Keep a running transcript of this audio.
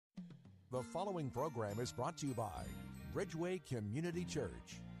The following program is brought to you by Bridgeway Community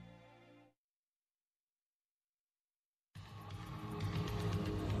Church.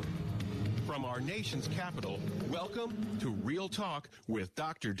 From our nation's capital, welcome to Real Talk with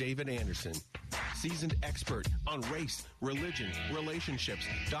Dr. David Anderson. Seasoned expert on race, religion, relationships,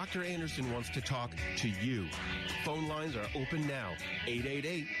 Dr. Anderson wants to talk to you. Phone lines are open now,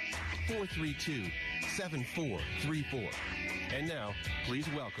 888-432-7434. And now, please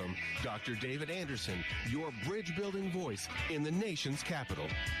welcome Dr. David Anderson, your bridge-building voice in the nation's capital.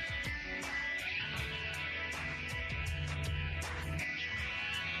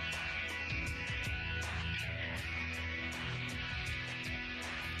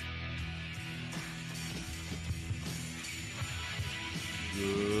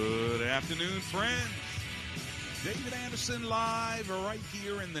 Good afternoon, friends. David Anderson live right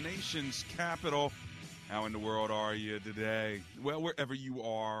here in the nation's capital. How in the world are you today? Well, wherever you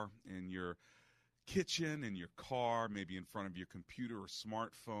are, in your kitchen, in your car, maybe in front of your computer or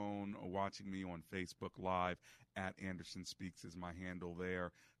smartphone, or watching me on Facebook Live, at Anderson Speaks is my handle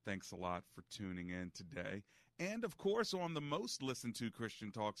there. Thanks a lot for tuning in today. And, of course, on the most listened to Christian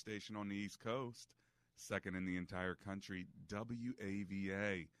talk station on the East Coast, second in the entire country,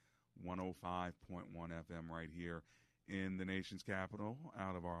 WAVA 105.1 FM right here in the nation's capital,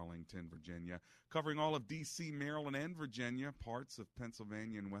 out of Arlington, Virginia, covering all of D.C., Maryland, and Virginia, parts of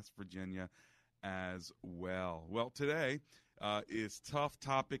Pennsylvania and West Virginia as well. Well, today is Tough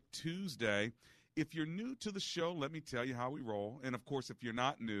Topic Tuesday. If you're new to the show, let me tell you how we roll. And, of course, if you're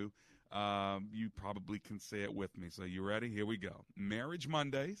not new, you probably can say it with me. So you ready? Here we go. Marriage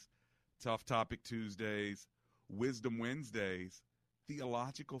Mondays, Tough Topic Tuesdays, Wisdom Wednesdays,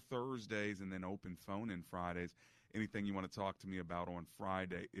 Theological Thursdays, and then Open Phone-In Fridays. Anything you want to talk to me about on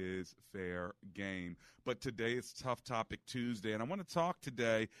Friday is fair game. But today is Tough Topic Tuesday, and I want to talk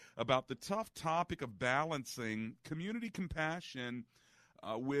today about the tough topic of balancing community compassion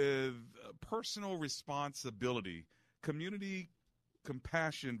with personal responsibility. Community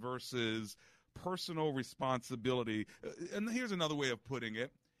compassion versus personal responsibility. And here's another way of putting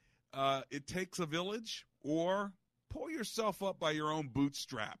it. It takes a village, or pull yourself up by your own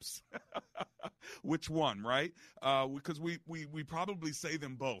bootstraps. Which one, right? Because we probably say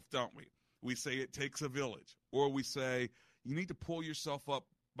them both, don't we? We say it takes a village, or we say you need to pull yourself up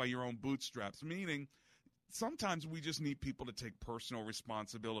by your own bootstraps, meaning sometimes we just need people to take personal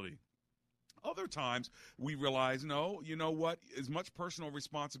responsibility. Other times we realize, no, you know what? As much personal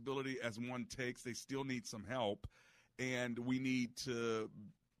responsibility as one takes, they still need some help, and we need to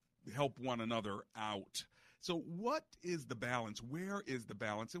help one another out. So what is the balance? Where is the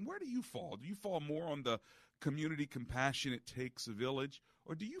balance? And where do you fall? Do you fall more on the community compassion, it takes a village?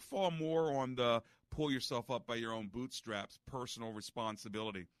 Or do you fall more on the pull yourself up by your own bootstraps, personal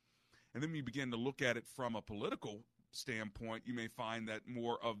responsibility? And then we begin to look at it from a political standpoint. You may find that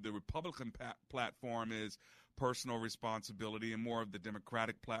more of the Republican platform is personal responsibility, and more of the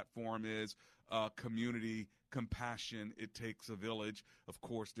Democratic platform is community compassion, it takes a village. Of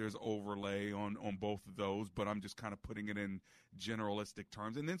course, there's overlay on both of those, but I'm just kind of putting it in generalistic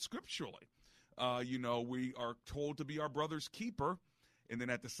terms. And then scripturally, we are told to be our brother's keeper, and then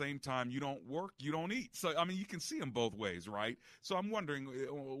at the same time, you don't work, you don't eat. So, I mean, you can see them both ways, right? So I'm wondering,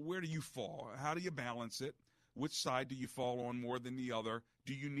 where do you fall? How do you balance it? Which side do you fall on more than the other?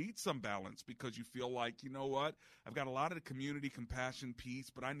 Do you need some balance because you feel like, you know what, I've got a lot of the community compassion piece,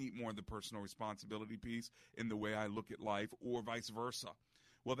 but I need more of the personal responsibility piece in the way I look at life, or vice versa?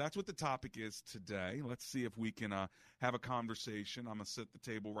 Well, that's what the topic is today. Let's see if we can have a conversation. I'm going to set the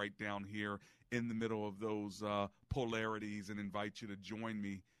table right down here in the middle of those polarities and invite you to join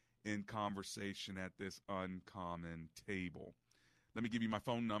me in conversation at this uncommon table. Let me give you my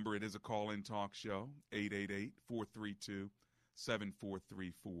phone number. It is a call-in talk show,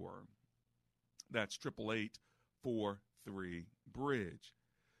 888-432-7434. That's 888-43-BRIDGE.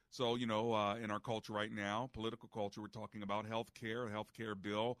 So, in our culture right now, political culture, we're talking about health care, a health care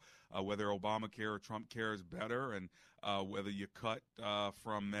bill, whether Obamacare or Trump care is better, and whether you cut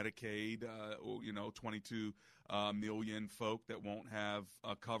from Medicaid, 22 million folk that won't have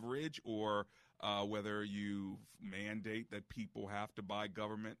coverage, or whether you mandate that people have to buy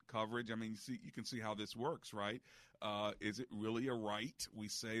government coverage. I mean, you can see how this works, right? Is it really a right? We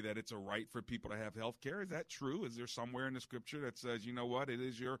say that it's a right for people to have health care. Is that true? Is there somewhere in the scripture that says, you know what, it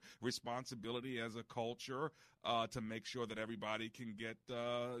is your responsibility as a culture to make sure that everybody can get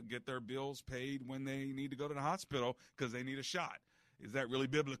their bills paid when they need to go to the hospital because they need a shot? Is that really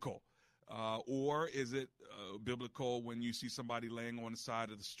biblical? Or is it biblical when you see somebody laying on the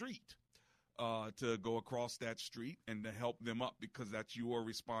side of the street? to go across that street and to help them up, because that's your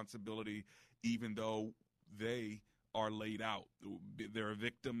responsibility, even though they are laid out. They're a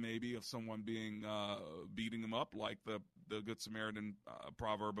victim maybe of someone beating them up, like the Good Samaritan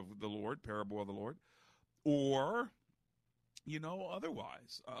proverb of the Lord, parable of the Lord, or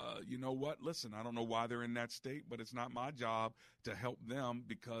otherwise. You know what? Listen, I don't know why they're in that state, but it's not my job to help them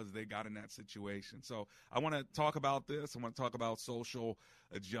because they got in that situation. So I want to talk about this. I want to talk about social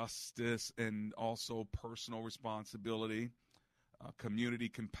justice and also personal responsibility, community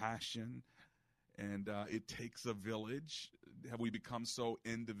compassion, and it takes a village. Have we become so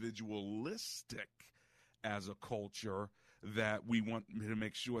individualistic as a culture that we want to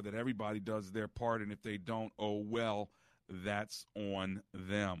make sure that everybody does their part, and if they don't, oh well, that's on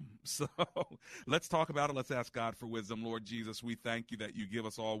them. So let's talk about it. Let's ask God for wisdom. Lord Jesus, we thank you that you give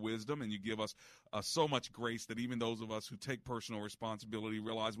us all wisdom, and you give us so much grace that even those of us who take personal responsibility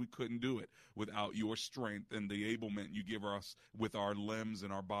realize we couldn't do it without your strength and the enablement you give us with our limbs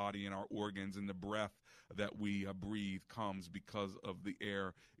and our body and our organs, and the breath that we breathe comes because of the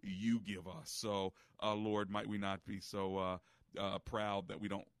air you give us. So, Lord, might we not be so proud that we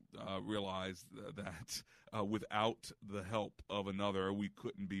don't realize that without the help of another, we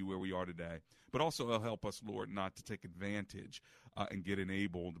couldn't be where we are today. But also help us, Lord, not to take advantage and get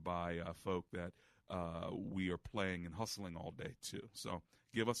enabled by folk that we are playing and hustling all day too. So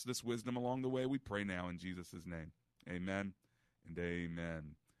give us this wisdom along the way, we pray now in Jesus' name. Amen and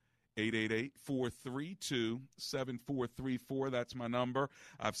amen. 888-432-7434. That's my number.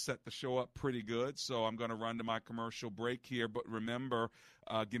 I've set the show up pretty good, so I'm going to run to my commercial break here. But remember,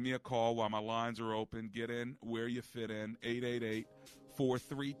 give me a call while my lines are open. Get in where you fit in.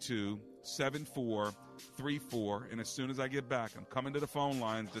 888-432-7434. And as soon as I get back, I'm coming to the phone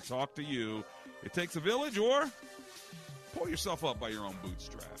lines to talk to you. It takes a village, or pull yourself up by your own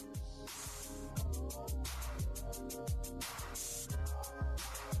bootstraps.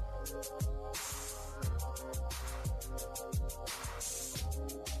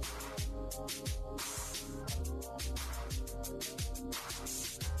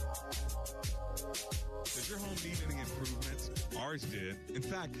 Does your home need any improvements? Ours did. In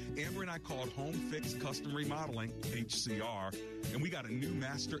fact, Amber and I called Home Fix Custom Remodeling, HCR, and we got a new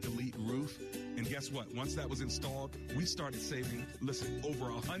Master Elite roof. And guess what? Once that was installed, we started saving,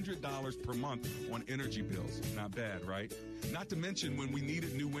 over $100 per month on energy bills. Not bad, right? Not to mention, when we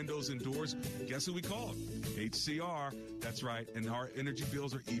needed new windows and doors, guess who we called? HCR. That's right. And our energy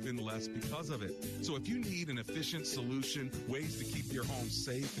bills are even less because of it. So if you need an efficient solution, ways to keep your home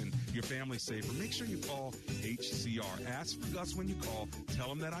safe and your family safer, make sure you call HCR. Ask for Gus when you call.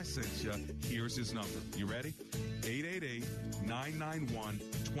 Tell him that I sent you. Here's his number. You ready?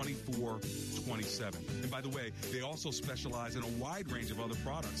 888-991-2427. And by the way, they also specialize in a wide range of other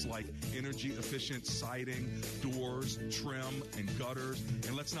products like energy-efficient siding, doors, trim, and gutters.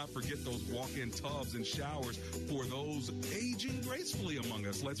 And let's not forget those walk-in tubs and showers for those aging gracefully among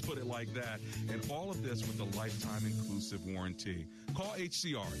us. Let's put it like that. And all of this with a lifetime inclusive warranty. Call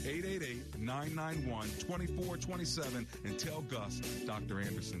HCR, 888-991-2427, and tell Gus Dr.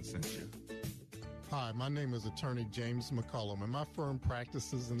 Anderson sent you. Hi, my name is Attorney James McCullum, and my firm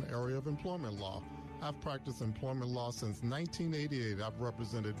practices in the area of employment law. I've practiced employment law since 1988. I've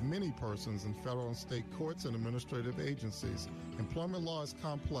represented many persons in federal and state courts and administrative agencies. Employment law is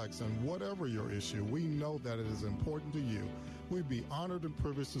complex, and whatever your issue, we know that it is important to you. We'd be honored and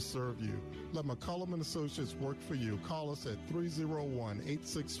privileged to serve you. Let McCullum & Associates work for you. Call us at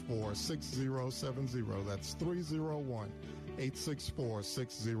 301-864-6070. That's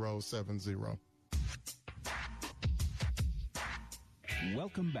 301-864-6070.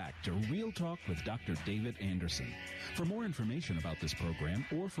 Welcome back to Real Talk with Dr. David Anderson. For more information about this program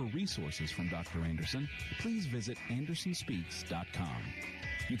or for resources from Dr. Anderson, please visit andersonspeaks.com.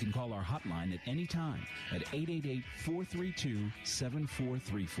 You can call our hotline at any time at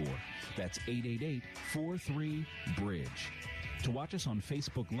 888-432-7434. That's 888-43-BRIDGE. To watch us on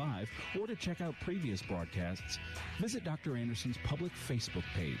Facebook Live or to check out previous broadcasts, visit Dr. Anderson's public Facebook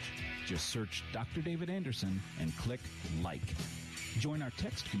page. Just search Dr. David Anderson and click like. Join our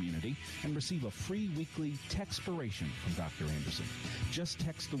text community and receive a free weekly Textpiration from Dr. Anderson. Just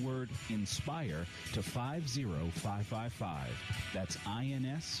text the word INSPIRE to 50555. That's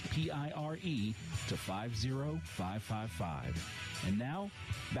INSPIRE to 50555. And now,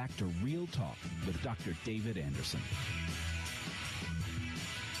 back to Real Talk with Dr. David Anderson.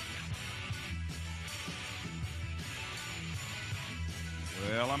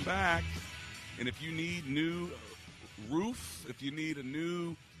 Well, I'm back. And if you need new roof, if you need a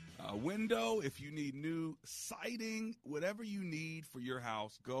new window, if you need new siding, whatever you need for your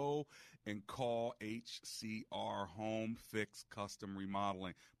house, go and call HCR Home Fix Custom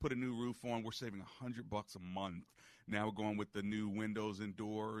Remodeling. Put a new roof on. We're saving $100 a month. Now we're going with the new windows and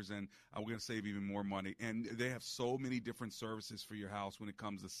doors, and we're going to save even more money. And they have so many different services for your house when it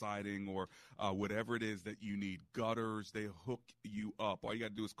comes to siding or whatever it is that you need. Gutters, they hook you up. All you got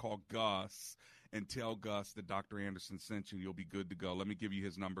to do is call Gus and tell Gus that Dr. Anderson sent you. You'll be good to go. Let me give you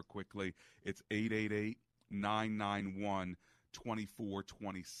his number quickly. It's 888-991-2427.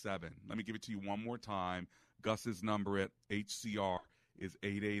 Let me give it to you one more time. Gus's number at HCR is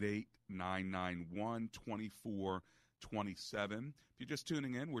 888-991-2427. If you're just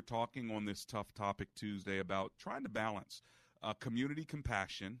tuning in, we're talking on this Tough Topic Tuesday about trying to balance community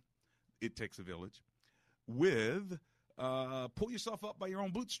compassion, it takes a village, with pull yourself up by your own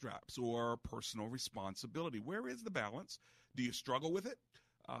bootstraps or personal responsibility. Where is the balance? Do you struggle with it?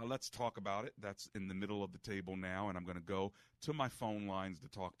 Let's talk about it. That's in the middle of the table now, and I'm going to go to my phone lines to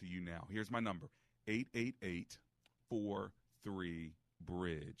talk to you now. Here's my number,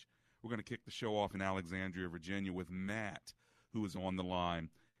 888-43-BRIDGE. We're going to kick the show off in Alexandria, Virginia with Matt, who is on the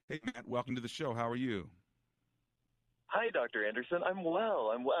line. Hey, Matt, welcome to the show. How are you? Hi, Dr. Anderson. I'm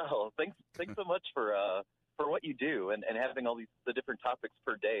well. Thanks so much for what you do and having all the different topics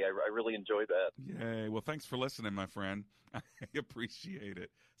per day. I really enjoy that. Yay. Well, thanks for listening, my friend. I appreciate it.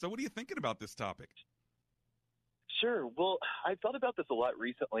 So what are you thinking about this topic? Sure. Well, I've thought about this a lot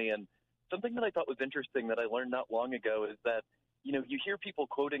recently, and something that I thought was interesting that I learned not long ago is that, you know, you hear people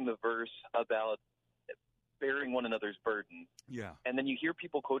quoting the verse about bearing one another's burden. Yeah. And then you hear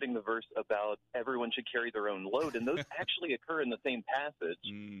people quoting the verse about everyone should carry their own load, and those actually occur in the same passage.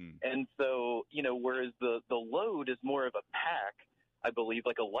 And so, you know, whereas the load is more of a pack, I believe,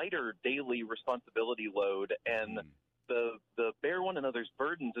 like a lighter daily responsibility load, and the bear one another's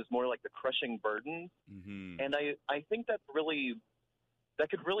burdens is more like the crushing burdens. And I think that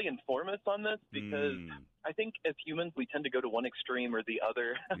could really inform us on this, because I think as humans we tend to go to one extreme or the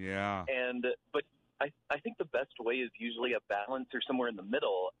other. Yeah. But I think the best way is usually a balance or somewhere in the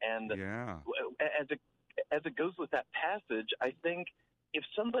middle. And as it goes with that passage, I think if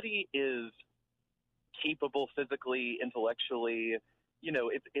somebody is capable physically, intellectually, you know,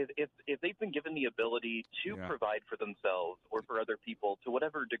 if they've been given the ability to provide for themselves or for other people to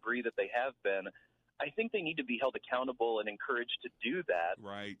whatever degree that they have been, I think they need to be held accountable and encouraged to do that.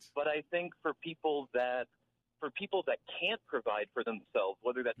 Right. But I think for people that can't provide for themselves,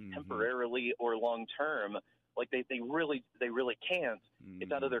 whether that's temporarily or long term, like they really can't,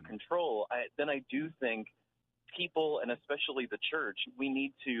 it's out of their control, then I do think people, and especially the church, we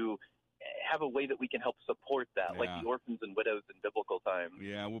need to have a way that we can help support that, like the orphans and widows in biblical times.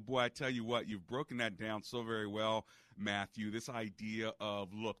 Yeah, well, boy, I tell you what, you've broken that down so very well, Matthew, this idea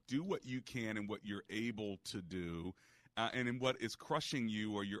of, look, do what you can and what you're able to do, and in what is crushing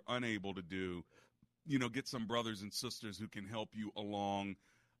you or you're unable to do, you know, get some brothers and sisters who can help you along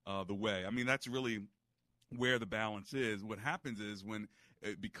the way. I mean, that's really where the balance is. What happens is when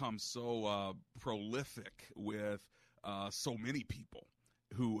it becomes so prolific with so many people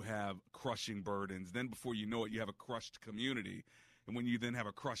who have crushing burdens, then before you know it, you have a crushed community. And when you then have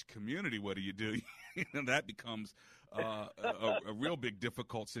a crushed community, what do? You know, that becomes a real big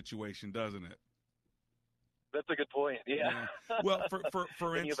difficult situation, doesn't it? That's a good point. Yeah. Well, for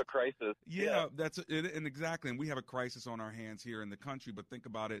instance, you have a crisis. Yeah, that's it, and exactly. And we have a crisis on our hands here in the country. But think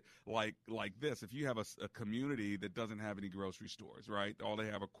about it like this: if you have a community that doesn't have any grocery stores, right? All they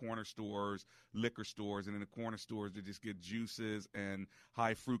have are corner stores, liquor stores, and in the corner stores they just get juices and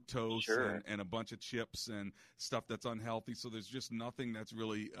high fructose and a bunch of chips and stuff that's unhealthy. So there's just nothing that's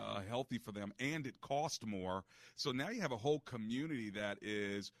really healthy for them, and it costs more. So now you have a whole community that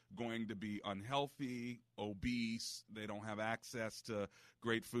is going to be unhealthy, obese, they don't have access to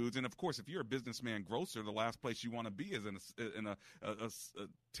great foods. And of course, if you're a businessman grocer, the last place you want to be is in a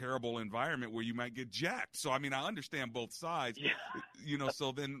terrible environment where you might get jacked. So, I mean, I understand both sides, you know,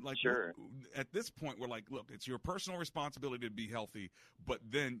 so then like at this point, we're like, look, it's your personal responsibility to be healthy, but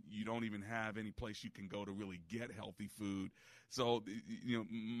then you don't even have any place you can go to really get healthy food. So, you know,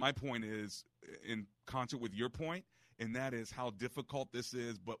 my point is in concert with your point, and that is how difficult this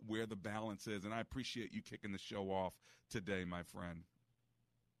is, but where the balance is. And I appreciate you kicking the show off today, my friend.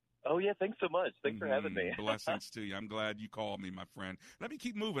 Oh, yeah, thanks so much. Thanks for having me. Blessings to you. I'm glad you called me, my friend. Let me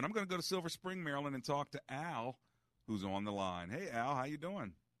keep moving. I'm going to go to Silver Spring, Maryland, and talk to Al, who's on the line. Hey, Al, how you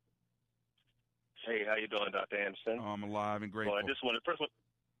doing? Hey, how you doing, Dr. Anderson? Oh, I'm alive and grateful. Well, I just wanted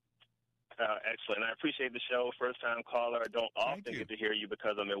excellent. I appreciate the show. First-time caller. I don't often get to hear you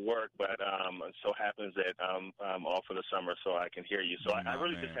because I'm at work, but it so happens that I'm off for the summer, so I can hear you. So I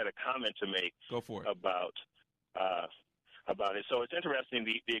really just had a comment to make. Go for it. About about it. So it's interesting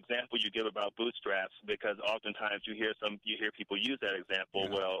the example you give about bootstraps, because oftentimes you hear people use that example.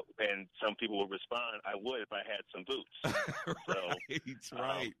 Yeah. Well, and some people will respond, "I would if I had some boots."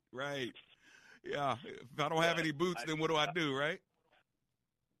 Right. Yeah. If I don't have any boots, then what do I do? Right.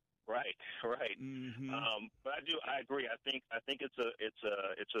 Right. Mm-hmm. But I agree. I think it's a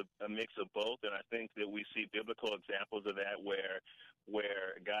mix of both, and I think that we see biblical examples of that where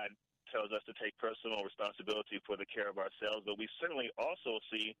God tells us to take personal responsibility for the care of ourselves, but we certainly also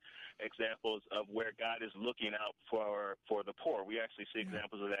see examples of where God is looking out for the poor. We actually see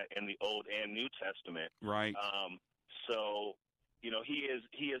examples of that in the Old and New Testament. Right. So, he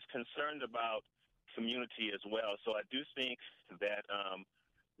is concerned about community as well. So I do think that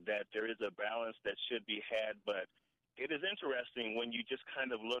that there is a balance that should be had, but it is interesting when you just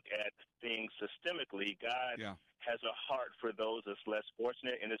kind of look at things systemically. God has a heart for those that's less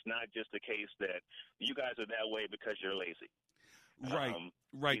fortunate, and it's not just a case that you guys are that way because you're lazy. Right.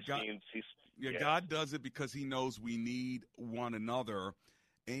 God does it because he knows we need one another,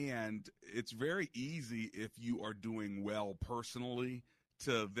 and it's very easy if you are doing well personally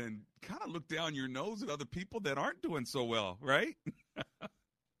to then kind of look down your nose at other people that aren't doing so well, right?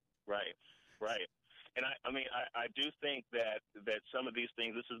 Right. And I do think that some of these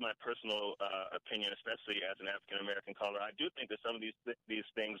things, this is my personal opinion, especially as an African American caller, I do think that some of these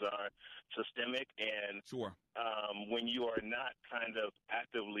things are systemic, and sure. When you are not kind of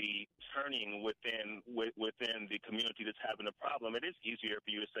actively turning within the community that's having a problem, it is easier for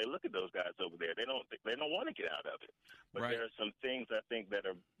you to say, look at those guys over there. They don't want to get out of it. But there are some things I think that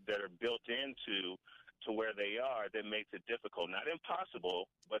are built into where they are that makes it difficult. Not impossible,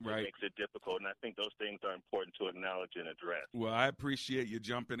 but that makes it difficult. And I think those things are important to acknowledge and address. Well, I appreciate you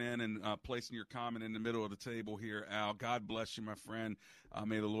jumping in and placing your comment in the middle of the table here, Al. God bless you, my friend.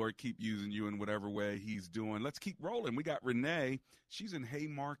 May the Lord keep using you in whatever way he's doing. Let's keep rolling. We got Renee. She's in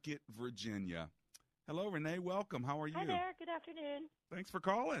Haymarket, Virginia. Hello, Renee. Welcome. How are you? Hi there. Good afternoon. Thanks for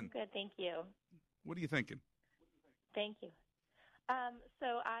calling. Good. Thank you. What are you thinking? Thank you.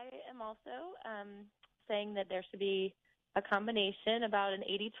 So I am also saying that there should be a combination, about an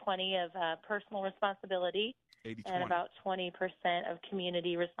 80-20 of personal responsibility 80-20. and about 20% of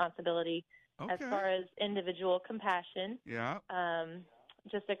community responsibility. Okay. As far as individual compassion. Yeah.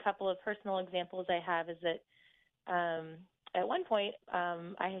 Just a couple of personal examples I have is that at one point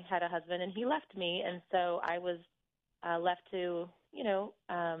I had a husband and he left me, and so I was left to,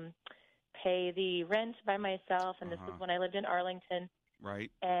 pay the rent by myself, and this was when I lived in Arlington.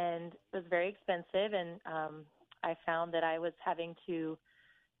 Right. And it was very expensive, and I found that I was having to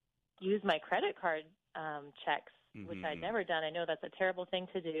use my credit card checks, which I'd never done. I know that's a terrible thing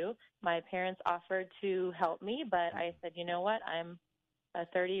to do. My parents offered to help me, but I said, you know what, I'm a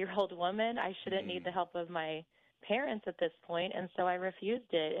 30-year-old woman. I shouldn't need the help of my parents at this point, and so I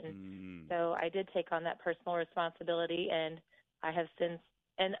refused it. And so I did take on that personal responsibility, and I have since,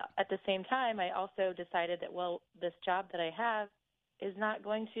 and at the same time, I also decided that, well, this job that I have is not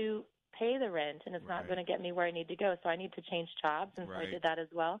going to pay the rent, and it's not going to get me where I need to go. So I need to change jobs, and so I did that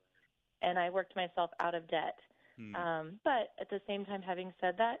as well. And I worked myself out of debt. But at the same time, having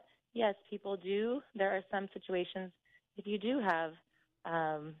said that, yes, people do. There are some situations, if you do have,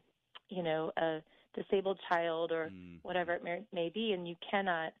 a disabled child or whatever it may be, and you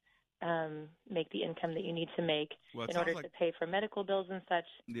cannot make the income that you need to make in order to pay for medical bills and such.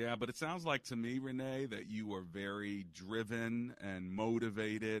 Yeah, but it sounds like to me, Renee, that you are very driven and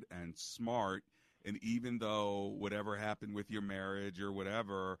motivated and smart. And even though whatever happened with your marriage or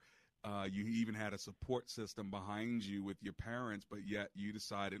whatever, you even had a support system behind you with your parents, but yet you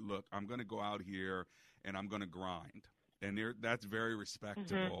decided, look, I'm going to go out here and I'm going to grind. And that's very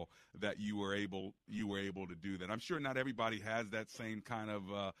respectable that you were able to do that. I'm sure not everybody has that same kind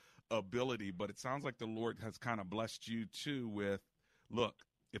of ability, but it sounds like the Lord has kind of blessed you too with, look,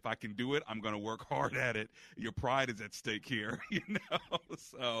 if I can do it, I'm going to work hard at it. Your pride is at stake here,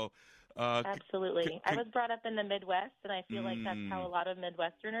 So absolutely. I was brought up in the Midwest, and I feel like that's how a lot of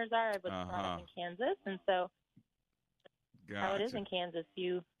Midwesterners are. I was brought up in Kansas, and so how it is in Kansas,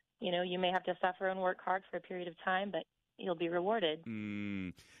 you may have to suffer and work hard for a period of time, but you'll be rewarded.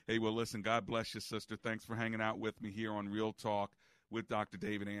 Hey, well, listen, God bless you, sister. Thanks for hanging out with me here on Real Talk with Dr.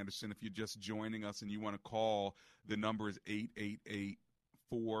 David Anderson. If you're just joining us and you want to call, the number is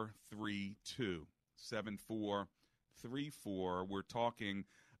 888-432-7434. We're talking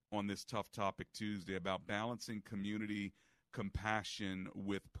on this Tough Topic Tuesday about balancing community compassion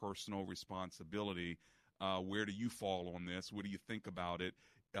with personal responsibility. Where do you fall on this? What do you think about it?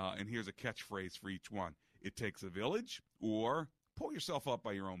 And here's a catchphrase for each one. It takes a village, or pull yourself up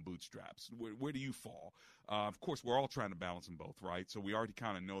by your own bootstraps. Where do you fall? Of course, we're all trying to balance them both, right? So we already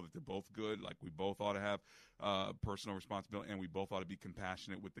kind of know that they're both good. Like, we both ought to have personal responsibility, and we both ought to be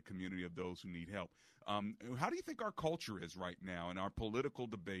compassionate with the community of those who need help. How do you think our culture is right now in our political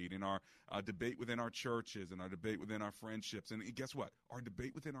debate, in our debate within our churches, and our debate within our friendships? And guess what? Our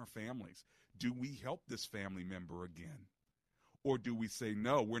debate within our families. Do we help this family member again? Or do we say,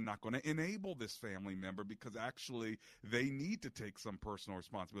 no, we're not going to enable this family member because actually they need to take some personal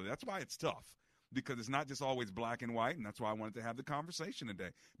responsibility? That's why it's tough, because it's not just always black and white, and that's why I wanted to have the conversation today.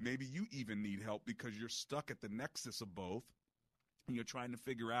 Maybe you even need help because you're stuck at the nexus of both, and you're trying to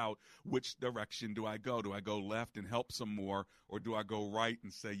figure out which direction do I go? Do I go left and help some more, or do I go right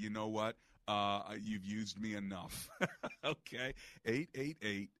and say, you know what, you've used me enough? Okay,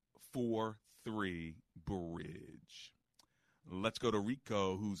 888-43-BRIDGE. Let's go to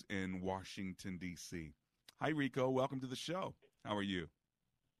Rico, who's in Washington, D.C. Hi, Rico. Welcome to the show. How are you?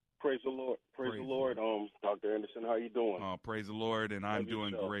 Praise the Lord. Praise the Lord. Dr. Anderson, how you doing? Oh, praise the Lord, and I'm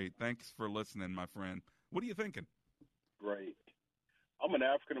doing great. Thanks for listening, my friend. What are you thinking? Great. I'm an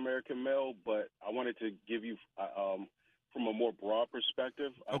African-American male, but I wanted to give you, from a more broad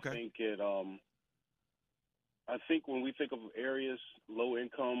perspective, okay. I think when we think of areas, low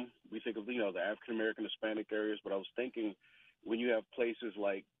income, we think of, the African-American, Hispanic areas, but I was thinking when you have places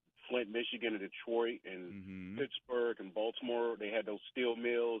like Flint, Michigan, and Detroit, and Pittsburgh and Baltimore, they had those steel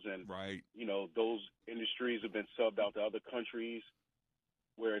mills, and those industries have been subbed out to other countries,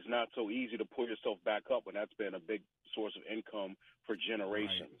 where it's not so easy to pull yourself back up, and that's been a big source of income for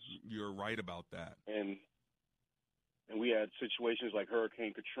generations. Right. You're right about that. And we had situations like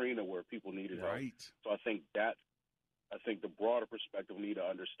Hurricane Katrina where people needed help. So I think the broader perspective we need to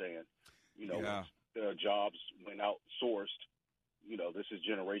understand. The jobs went outsourced. This is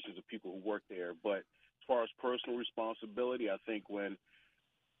generations of people who work there. But as far as personal responsibility, I think when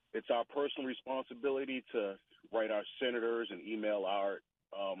it's our personal responsibility to write our senators and email our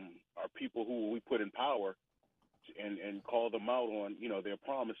people who we put in power and call them out on, their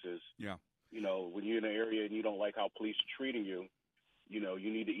promises. Yeah. When you're in an area and you don't like how police are treating you,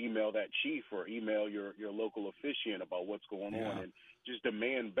 you need to email that chief or email your local officiant about what's going on and just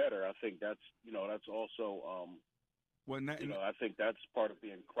demand better. I think that's also, I think that's part of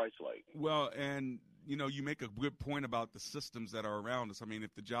being Christ-like. Well, and, you make a good point about the systems that are around us. I mean,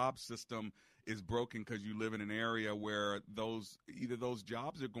 if the job system is broken because you live in an area where either those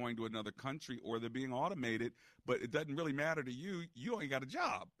jobs are going to another country or they're being automated, but it doesn't really matter to you. You ain't got a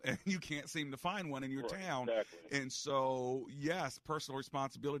job, and you can't seem to find one in your town. Exactly. And so, yes, personal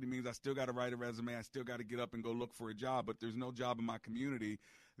responsibility means I still got to write a resume. I still got to get up and go look for a job, but there's no job in my community.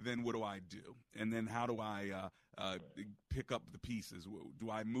 Then what do I do? And then how do I pick up the pieces? Do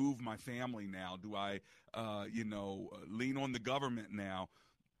I move my family now? Do I, lean on the government now?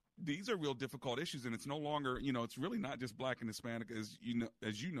 These are real difficult issues, and it's no longer, it's really not just black and Hispanic, as you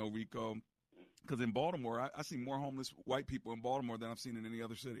know, Rico, because in Baltimore, I see more homeless white people in Baltimore than I've seen in any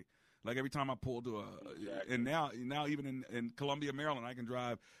other city. Like every time I pull to and now even in Columbia, Maryland, I can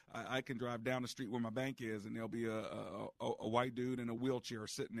drive down the street where my bank is, and there'll be a white dude in a wheelchair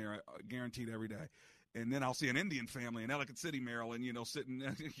sitting there, guaranteed every day. And then I'll see an Indian family in Ellicott City, Maryland, sitting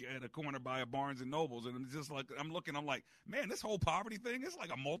at a corner by a Barnes and Nobles. And it's just like, I'm like, man, this whole poverty thing is like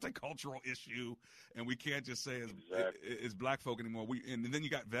a multicultural issue. And we can't just say it's black folk anymore. And then you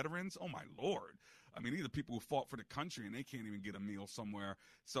got veterans. Oh, my Lord. I mean, these are people who fought for the country and they can't even get a meal somewhere.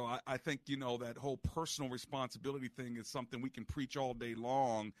 So I think, that whole personal responsibility thing is something we can preach all day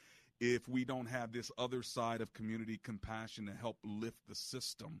long if we don't have this other side of community compassion to help lift the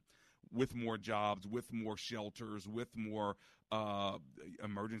system with more jobs, with more shelters, with more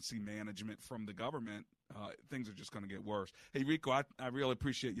emergency management from the government. Things are just going to get worse. Hey, Rico, I really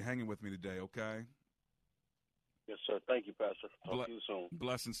appreciate you hanging with me today, okay? Yes, sir. Thank you, Pastor. Talk to you soon.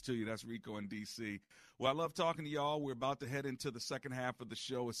 Blessings to you. That's Rico in D.C. Well, I love talking to y'all. We're about to head into the second half of the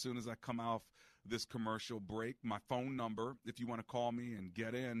show as soon as I come off this commercial break. My phone number, if you want to call me and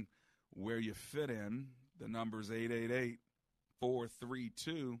get in where you fit in, the number is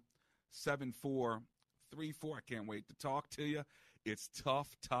 888-432-7434. I can't wait to talk to you. It's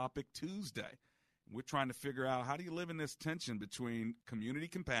Tough Topic Tuesday. We're trying to figure out, how do you live in this tension between community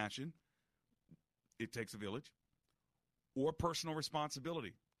compassion, it takes a village, or personal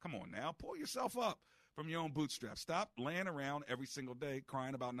responsibility? Come on now, pull yourself up from your own bootstraps. Stop laying around every single day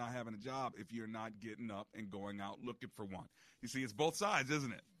crying about not having a job if you're not getting up and going out looking for one. You see, it's both sides,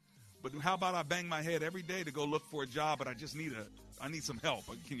 isn't it? But how about I bang my head every day to go look for a job, but I need some help.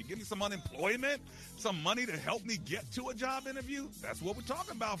 Can you give me some unemployment, some money to help me get to a job interview? That's what we're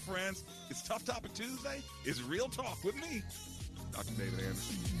talking about, friends. It's Tough Topic Tuesday. It's Real Talk with me, Dr. David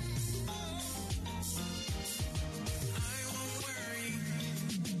Anderson.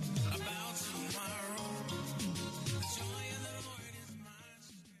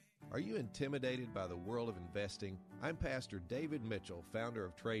 Are you intimidated by the world of investing? I'm Pastor David Mitchell, founder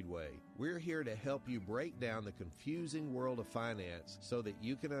of Tradeway. We're here to help you break down the confusing world of finance so that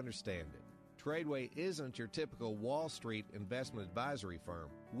you can understand it. Tradeway isn't your typical Wall Street investment advisory firm.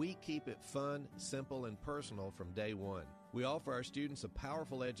 We keep it fun, simple, and personal from day one. We offer our students a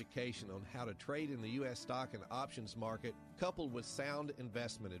powerful education on how to trade in the U.S. stock and options market, coupled with sound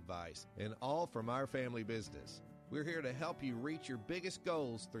investment advice, and all from our family business. We're here to help you reach your biggest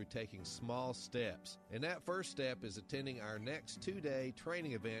goals through taking small steps. And that first step is attending our next 2-day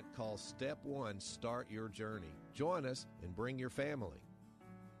training event called Step 1, Start Your Journey. Join us and bring your family.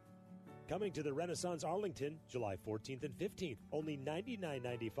 Coming to the Renaissance Arlington, July 14th and 15th. Only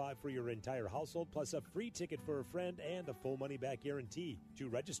 $99.95 for your entire household, plus a free ticket for a friend and a full money-back guarantee. To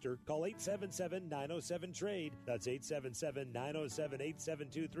register, call 877-907-TRADE. That's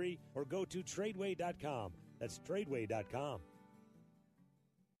 877-907-8723. Or go to Tradeway.com. That's Tradeway.com.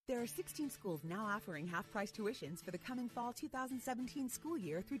 There are 16 schools now offering half-price tuitions for the coming fall 2017 school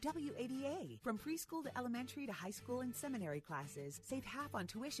year through WAVA. From preschool to elementary to high school and seminary classes, save half on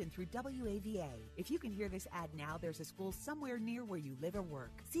tuition through WAVA. If you can hear this ad now, there's a school somewhere near where you live or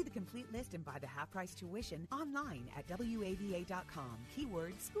work. See the complete list and buy the half-price tuition online at WAVA.com.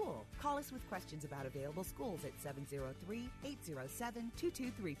 Keyword school. Call us with questions about available schools at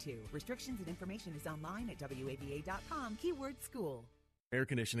 703-807-2232. Restrictions and information is online at WAVA.com. Keyword school. Air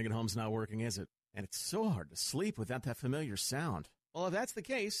conditioning at home's not working, is it? And it's so hard to sleep without that familiar sound. Well, if that's the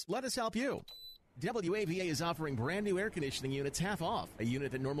case, let us help you. WAVA is offering brand new air conditioning units half off. A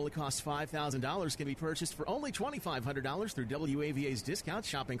unit that normally costs $5,000 can be purchased for only $2,500 through WAVA's Discount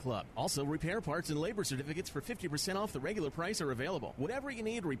Shopping Club. Also, repair parts and labor certificates for 50% off the regular price are available. Whatever you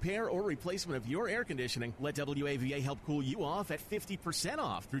need, repair or replacement of your air conditioning, let WAVA help cool you off at 50%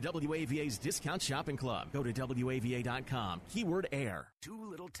 off through WAVA's Discount Shopping Club. Go to WAVA.com. Keyword air. 2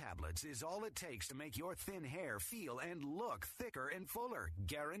 little tablets is all it takes to make your thin hair feel and look thicker and fuller.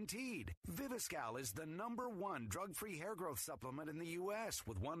 Guaranteed. Viviscal is the #1 drug-free hair growth supplement in the U.S.,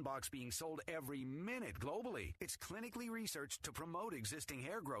 with one box being sold every minute globally. It's clinically researched to promote existing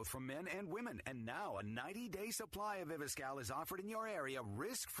hair growth from men and women, and now a 90-day supply of Viviscal is offered in your area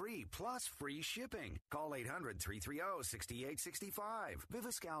risk-free plus free shipping. Call 800-330-6865.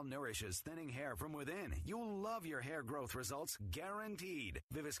 Viviscal nourishes thinning hair from within. You'll love your hair growth results, guaranteed.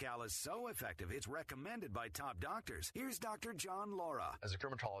 Viviscal is so effective, it's recommended by top doctors. Here's Dr. John Laura. As a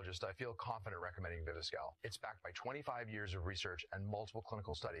dermatologist, I feel confident recommending Viviscal. It's backed by 25 years of research and multiple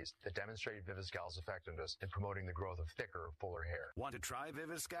clinical studies that demonstrate Viviscal's effectiveness in promoting the growth of thicker, fuller hair. Want to try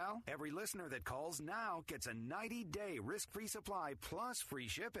Viviscal? Every listener that calls now gets a 90-day risk-free supply plus free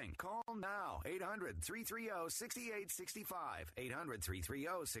shipping. Call now. 800-330-6865.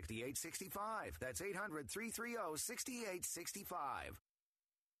 800-330-6865. That's 800-330-6865.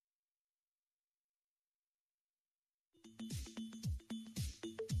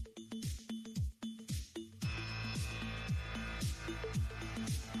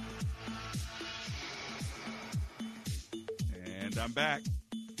 And I'm back.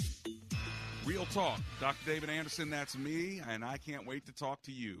 Real Talk. Dr. David Anderson, that's me, and I can't wait to talk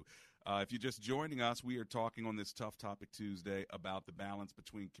to you. If you're just joining us, we are talking on this Tough Topic Tuesday about the balance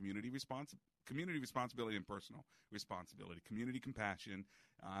between community responsibility and personal responsibility, community compassion,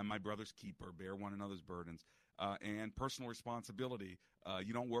 I'm my brother's keeper, bear one another's burdens, and personal responsibility.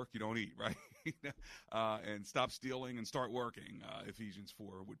 You don't work, you don't eat, right? And stop stealing and start working. Ephesians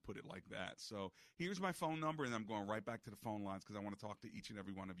 4 would put it like that. So here's my phone number, and I'm going right back to the phone lines because I want to talk to each and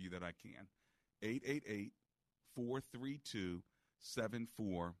every one of you that I can.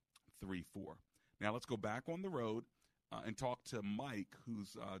 888-432-7434. Now let's go back on the road and talk to Mike,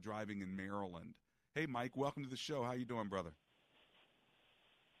 who's driving in Maryland. Hey, Mike, welcome to the show. How you doing, brother?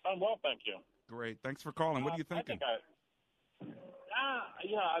 I'm well, thank you. Great. Thanks for calling. What are you thinking?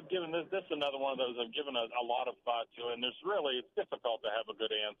 I've given this another one of those I've given a lot of thought to, and it's difficult to have a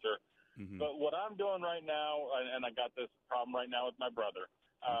good answer. Mm-hmm. But what I'm doing right now, and I got this problem right now with my brother.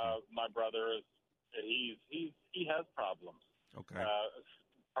 My brother he has problems. Okay.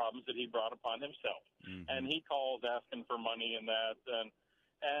 Problems that he brought upon himself. Mm-hmm. And he calls asking for money and that,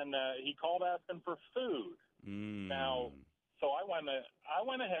 and he called asking for food. Mm. Now, so I went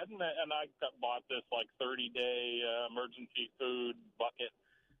ahead and I bought this 30-day emergency food bucket,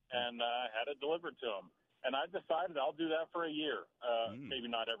 and had it delivered to him. And I decided I'll do that for a year. Maybe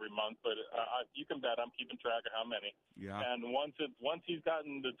not every month, but you can bet I'm keeping track of how many. Yeah. And once he's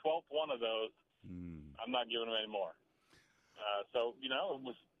gotten the 12th one of those, I'm not giving him any more. So it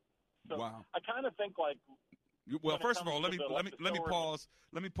was. So wow. I kind of think like. Well, first of all, let me pause.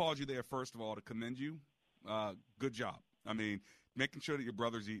 Let me pause you there. First of all, to commend you. Good job. I mean, making sure that your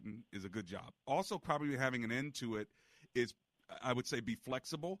brother's eating is a good job. Also, probably having an end to it is, I would say, be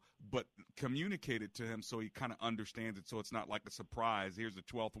flexible, but communicate it to him so he kind of understands it. So it's not like a surprise. Here's the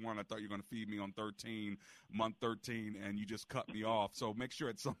 12th one. I thought you were going to feed me on month 13, and you just cut me off. So make sure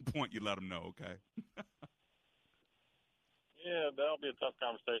at some point you let him know. Okay. Yeah, that'll be a tough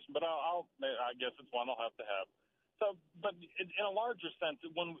conversation, but I guess it's one I'll have to have. So, but in a larger sense,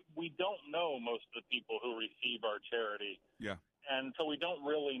 when we don't know most of the people who receive our charity, yeah, and so we don't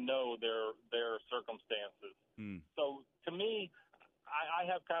really know their circumstances. So, to me, I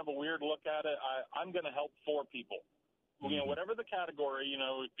have kind of a weird look at it. I'm going to help 4 people. Whatever the category,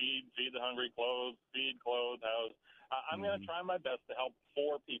 feed the hungry, feed clothes, house. I'm going to try my best to help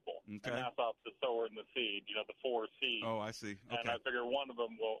 4 people. Okay. And pass off the sower and the seed, the 4 seeds. Oh, I see. Okay. And I figure one of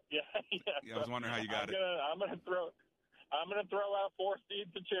them will. Yeah. I was wondering how you got it. I'm going to throw out 4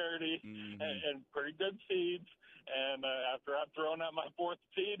 seeds of charity and pretty good seeds. And after I've thrown out my 4th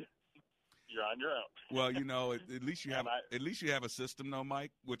seed, you're on your own. Well, at least you have a system, though,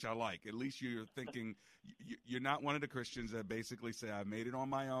 Mike, which I like. At least you're thinking you're not one of the Christians that basically say, I made it on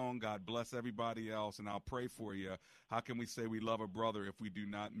my own. God bless everybody else, and I'll pray for you. How can we say we love a brother if we do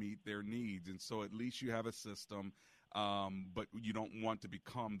not meet their needs? And so at least you have a system, but you don't want to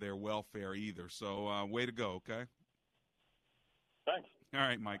become their welfare either. So way to go, okay? Thanks. All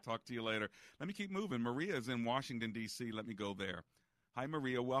right, Mike, talk to you later. Let me keep moving. Maria is in Washington, D.C. Let me go there. Hi,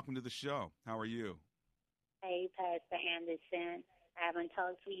 Maria. Welcome to the show. How are you? Hey, Pastor Anderson. I haven't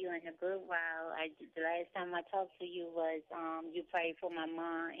talked to you in a good while. The last time I talked to you was you prayed for my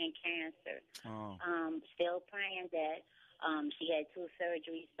mom in cancer. Oh. Still praying that she had 2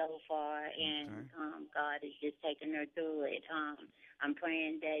 surgeries so far, and God is just taking her through it. I'm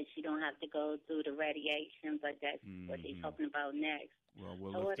praying that she don't have to go through the radiation, but that's what they're talking about next. Well,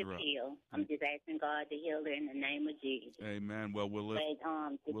 we'll lift her up. I'm just asking God to heal her in the name of Jesus. Amen. Well, we'll lift her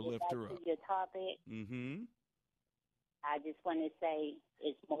up. To your topic, I just want to say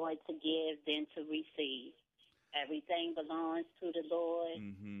it's more to give than to receive. Everything belongs to the Lord,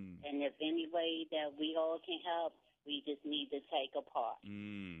 and if any way that we all can help, we just need to take a part.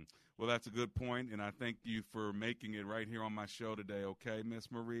 Well, that's a good point, and I thank you for making it right here on my show today, okay, Miss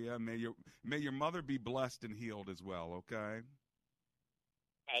Maria? May your mother be blessed and healed as well, okay?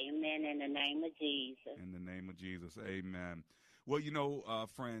 Amen, in the name of Jesus. In the name of Jesus, amen. Well,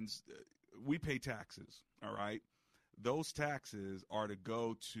 friends, we pay taxes, all right? Those taxes are to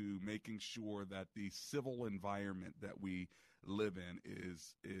go to making sure that the civil environment that we live in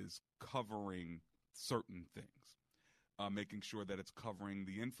is covering certain things, making sure that it's covering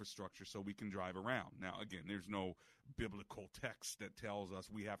the infrastructure so we can drive around. Now, again, there's no biblical text that tells us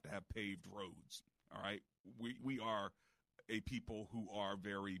we have to have paved roads, all right? We are a people who are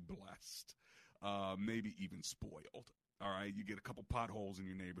very blessed, maybe even spoiled, all right? You get a couple potholes in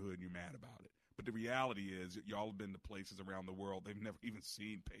your neighborhood and you're mad about it. But the reality is that y'all have been to places around the world, they've never even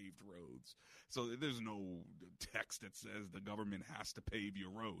seen paved roads. So there's no text that says the government has to pave your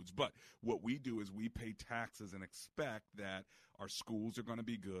roads. But what we do is we pay taxes and expect that our schools are going to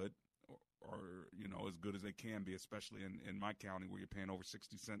be good, or as good as they can be, especially in my county where you're paying over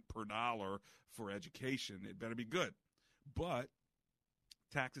 60 cents per dollar for education. It better be good. But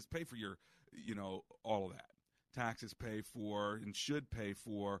taxes pay for your, all of that. Taxes pay for and should pay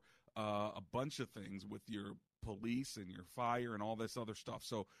for a bunch of things with your police and your fire and all this other stuff.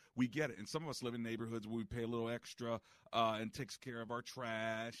 So we get it. And some of us live in neighborhoods where we pay a little extra and takes care of our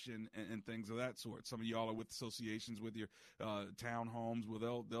trash and things of that sort. Some of y'all are with associations with your townhomes where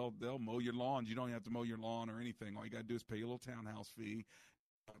they'll mow your lawns. You don't have to mow your lawn or anything. All you got to do is pay your little townhouse fee.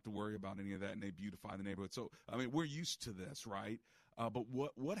 Don't have to worry about any of that, and they beautify the neighborhood. So, I mean, we're used to this, right? But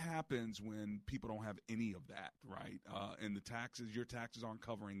what happens when people don't have any of that, right? And your taxes aren't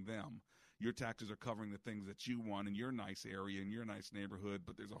covering them. Your taxes are covering the things that you want in your nice area, in your nice neighborhood,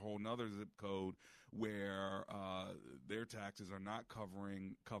 but there's a whole nother zip code where their taxes are not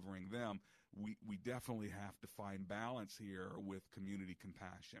covering them. We definitely have to find balance here with community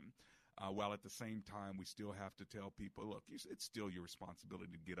compassion. While at the same time, we still have to tell people, look, it's still your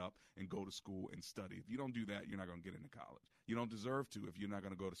responsibility to get up and go to school and study. If you don't do that, you're not going to get into college. You don't deserve to if you're not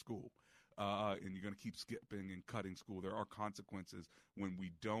going to go to school. And you're going to keep skipping and cutting school. There are consequences when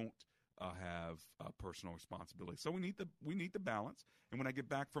we don't have personal responsibility. So we need the balance. And when I get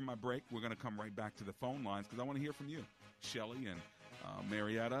back from my break, we're going to come right back to the phone lines because I want to hear from you, Shelly and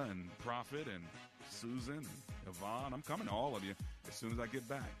Marietta and Prophet and Susan and Yvonne. I'm coming to all of you as soon as I get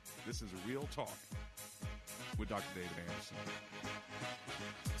back. This is Real Talk with Dr. David Anderson.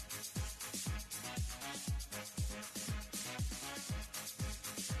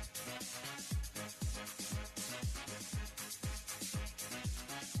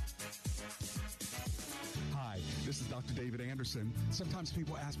 Hi, this is Dr. David Anderson. Sometimes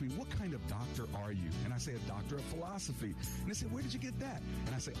people ask me, what kind of doctor are you? And I say, a doctor of philosophy. And they say, where did you get that?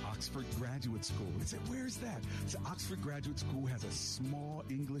 And I say, Oxford Graduate School. And they say, where's that? I say, Oxford Graduate School has a small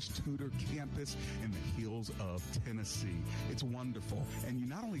English tutor campus in the hills of Tennessee. It's wonderful. And you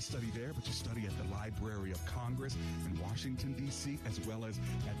not only study there, but you study at the Library of Congress in Washington, D.C., as well as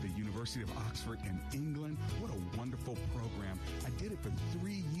at the University of Oxford in England. What a wonderful program. I did it for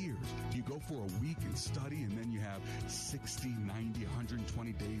 3 years. You go for a week and study, and then you have 60, 90,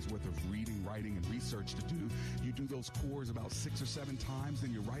 120 days worth of reading, writing, and research to do. You do those cores about 6 or 7 times,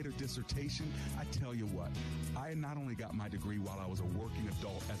 then you write a dissertation. I tell you what, I not only got my degree while I was a working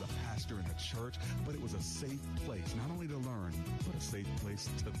adult as a pastor in a church, but it was a safe place, not only to learn, but a safe place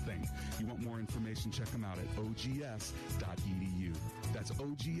to think. You want more information, check them out at ogs.edu. That's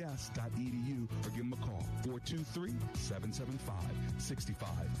ogs.edu, or give them a call,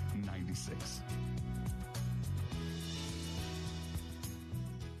 423-775-6596.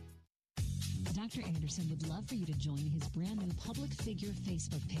 Dr. Anderson would love for you to join his brand new public figure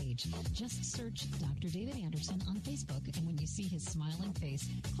Facebook page. Just search Dr. David Anderson on Facebook, and when you see his smiling face,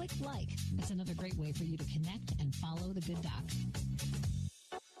 click like. It's another great way for you to connect and follow the good doc.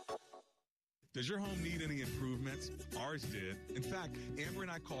 Does your home need any improvements? Ours did. In fact, Amber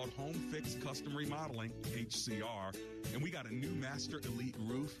and I called Home Fix Custom Remodeling, HCR, and we got a new Master Elite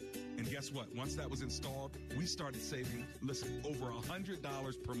roof. And guess what? Once that was installed, we started saving, over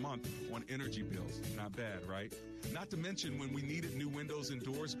 $100 per month on energy bills. Not bad, right? Not to mention, when we needed new windows and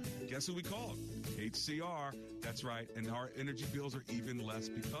doors, guess who we called? HCR. That's right. And our energy bills are even less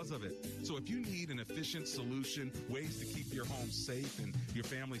because of it. So if you need an efficient solution, ways to keep your home safe and your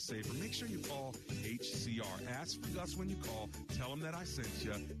family safer, make sure you call HCR. Ask for Gus when you call. Tell him that I sent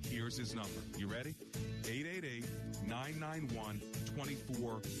you. Here's his number. You ready?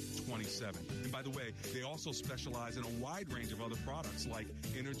 888-991-2427. And by the way, they also specialize in a wide range of other products like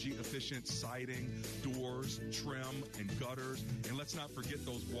energy-efficient siding, doors, trim, and gutters. And let's not forget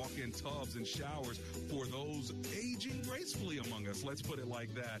those walk-in tubs and showers for those aging gracefully among us. Let's put it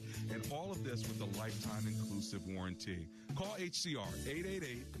like that. And all of this with a lifetime inclusive warranty. Call HCR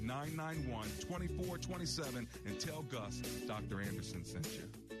 888-991-2427 and tell Gus Dr. Anderson sent you.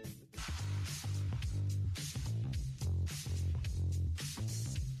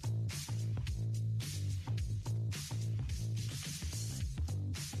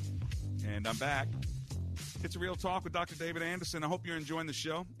 And I'm back. It's a Real Talk with Dr. David Anderson. I hope you're enjoying the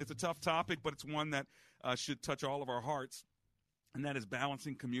show. It's a tough topic, but it's one that should touch all of our hearts, and that is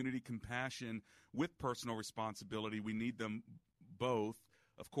balancing community compassion with personal responsibility. We need them both.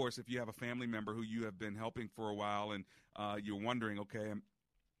 Of course, if you have a family member who you have been helping for a while and you're wondering, okay,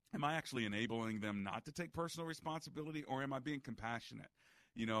 am I actually enabling them not to take personal responsibility, or am I being compassionate?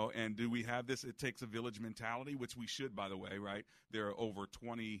 You know, and do we have this, it takes a village mentality, which we should, by the way, right? There are over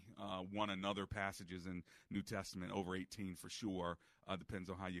 20 one another passages in New Testament, over 18 for sure. Depends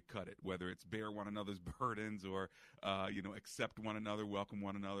on how you cut it, whether it's bear one another's burdens or, accept one another, welcome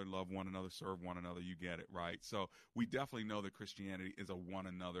one another, love one another, serve one another. You get it, right? So we definitely know that Christianity is a one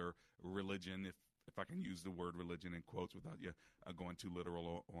another religion, if I can use the word religion in quotes without you going too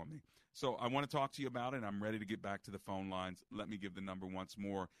literal on me. So I want to talk to you about it. I'm ready to get back to the phone lines. Let me give the number once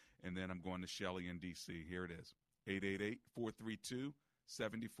more, and then I'm going to Shelley in D.C. Here it is, 888-432-7434.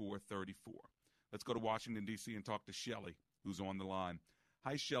 Let's go to Washington, D.C. and talk to Shelley, who's on the line.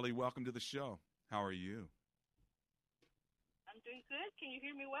 Hi, Shelley. Welcome to the show. How are you? I'm doing good. Can you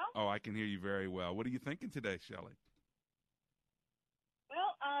hear me well? Oh, I can hear you very well. What are you thinking today, Shelley?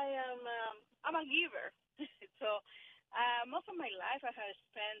 Well, I'm a giver. So most of my life I have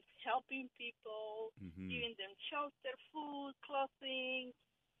spent helping people, giving them shelter, food, clothing,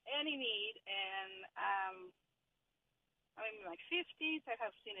 any need. And I'm in my 50s. I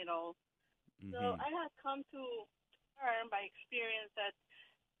have seen it all. So I have come to learn by experience that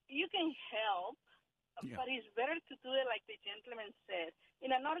you can help, but it's better to do it like the gentleman said,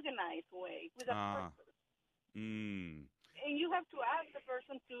 in an organized way, with a purpose. And you have to ask the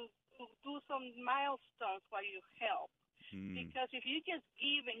person to do some milestones while you help. Because if you just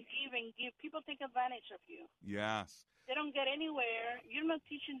give and give and give, people take advantage of you. Yes. They don't get anywhere. You're not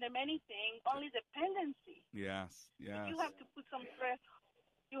teaching them anything, only dependency. Yes, yes. But you have to put some thresholds.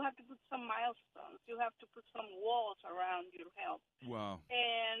 You have to put some milestones. You have to put some walls around your help. Wow.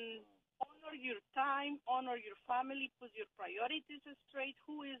 And honor your time, honor your family, put your priorities straight.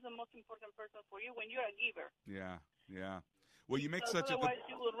 Who is the most important person for you when you're a giver? Yeah, yeah. Well, you make otherwise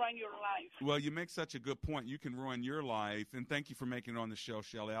you will ruin your life. Well, you make such a good point. You can ruin your life, and thank you for making it on the show,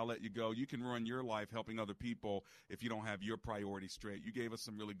 Shelley. I'll let you go. You can ruin your life helping other people if you don't have your priorities straight. You gave us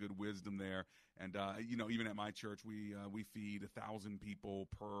some really good wisdom there, and even at my church, we feed 1,000 people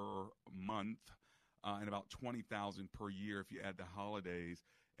per month, and about 20,000 per year if you add the holidays.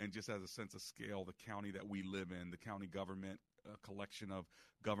 And just as a sense of scale, the county that we live in, the county government, a collection of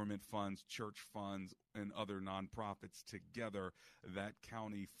government funds, church funds, and other nonprofits together, that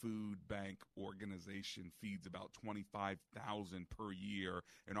county food bank organization feeds about 25,000 per year,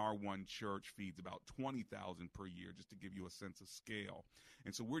 and our one church feeds about 20,000 per year, just to give you a sense of scale.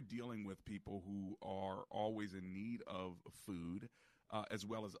 And so we're dealing with people who are always in need of food, as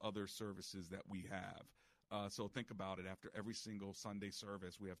well as other services that we have. So think about it. After every single Sunday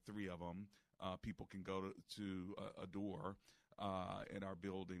service, we have 3 of them. People can go to a door in our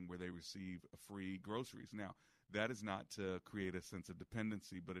building where they receive free groceries. Now, that is not to create a sense of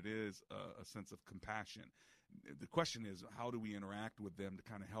dependency, but it is a sense of compassion. The question is, how do we interact with them to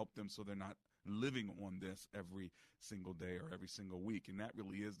kind of help them so they're not living on this every single day or every single week? And that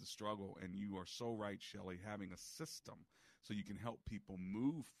really is the struggle. And you are so right, Shelley, having a system so you can help people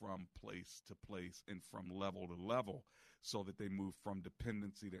move from place to place and from level to level so that they move from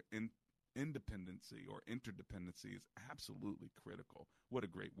dependency to independency or interdependency is absolutely critical. What a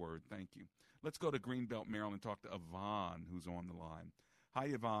great word. Thank you. Let's go to Greenbelt, Maryland, and talk to Yvonne, who's on the line. Hi,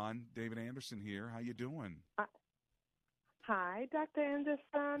 Yvonne. David Anderson here. How you doing? Hi, Dr. Anderson.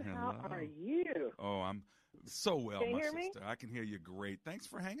 Hello. How are you? Oh, I'm so well, Can you my hear sister. me? I can hear you great. Thanks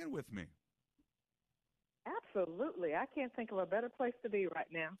for hanging with me. Absolutely. I can't think of a better place to be right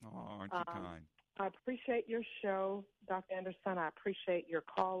now. Oh, aren't you kind? I appreciate your show, Dr. Anderson. I appreciate your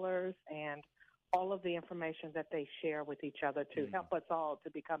callers and all of the information that they share with each other to help us all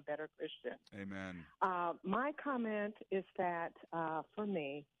to become better Christians. Amen. My comment is that, for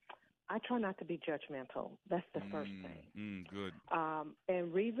me, I try not to be judgmental. That's the first thing. Good.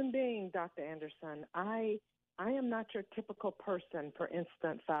 And reason being, Dr. Anderson, I am not your typical person. For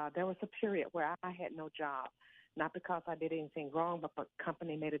instance, there was a period where I had no job, not because I did anything wrong, but the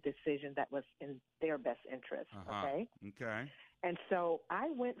company made a decision that was in their best interest, okay? Okay. And so I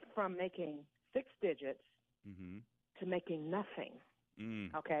went from making 6 digits to making nothing,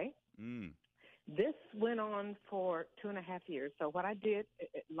 okay? This went on for 2.5 years. So what I did,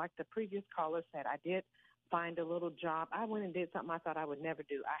 like the previous caller said, I did find a little job. I went and did something I thought I would never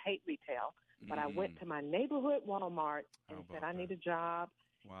do. I hate retail, but I went to my neighborhood Walmart and said, I need a job.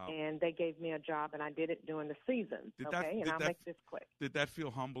 Wow. And they gave me a job, and I did it during the season, and I'll make this quick. Did that feel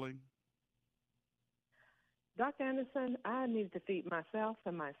humbling? Dr. Anderson, I needed to feed myself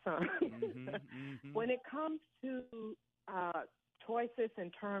and my son. When it comes to choices in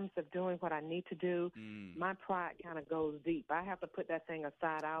terms of doing what I need to do, my pride kind of goes deep. I have to put that thing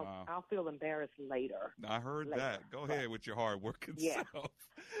aside. I'll feel embarrassed later. I heard that. Go ahead with your hard working self.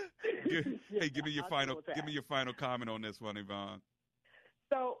 Hey, give me your final comment on this one, Yvonne.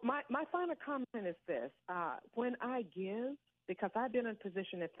 So my final comment is this. When I give, because I've been in a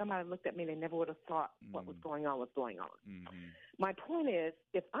position if somebody looked at me, they never would have thought what was going on. My point is,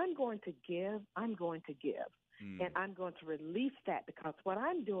 if I'm going to give, I'm going to give. And I'm going to release that because what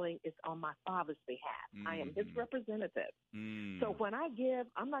I'm doing is on my Father's behalf. I am his representative. So when I give,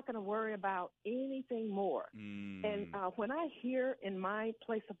 I'm not going to worry about anything more. And when I hear in my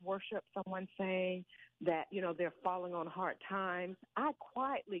place of worship someone saying that, they're falling on hard times, I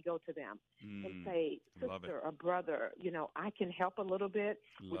quietly go to them and say, sister or brother, I can help a little bit.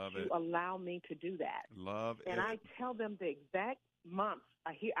 Would you allow me to do that? And I tell them the exact months.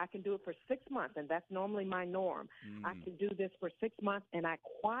 I can do it for 6 months, and that's normally my norm. I can do this for 6 months, and I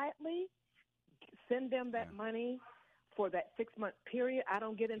quietly send them that money for that 6-month period. I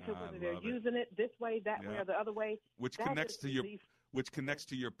don't get into whether they're using it this way, that way, or the other way. Which connects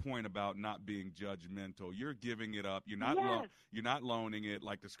to your point about not being judgmental. You're giving it up. You're not loaning it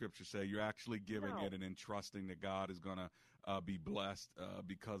like the scriptures say. You're actually giving it and entrusting that God is going to be blessed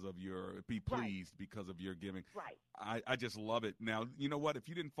because of pleased because of your giving. Right. I just love it. Now, you know what? If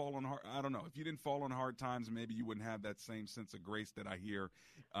you didn't fall on if you didn't fall on hard times, maybe you wouldn't have that same sense of grace that I hear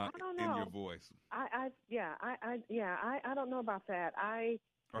in your voice. I don't know about that.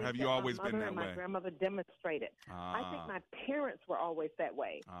 Or have you always been that way? My grandmother demonstrated. I think my parents were always that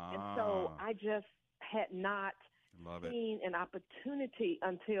way. And so I just had not seen an opportunity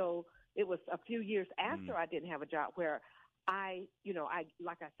until it was a few years after I didn't have a job where I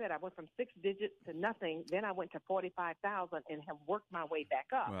like I said, I went from 6 digits to nothing. Then I went to 45,000 and have worked my way back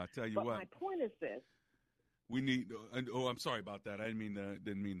up. Well, I tell you but what. My point is this. We need. Oh, I'm sorry about that. I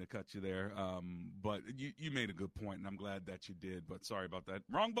didn't mean to cut you there. But you made a good point, and I'm glad that you did. But sorry about that.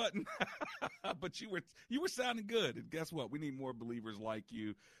 Wrong button. But you were sounding good. And guess what? We need more believers like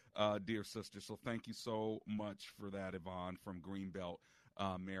you, dear sister. So thank you so much for that, Yvonne from Greenbelt,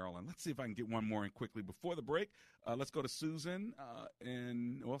 Maryland. Let's see if I can get one more in quickly before the break. Let's go to Susan.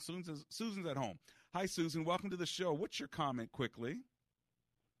 Susan's at home. Hi, Susan. Welcome to the show. What's your comment quickly?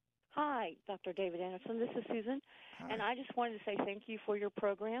 Hi, Dr. David Anderson. This is Susan, and I just wanted to say thank you for your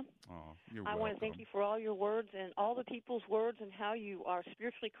program. Oh, you're I want to thank you for all your words and all the people's words and how you are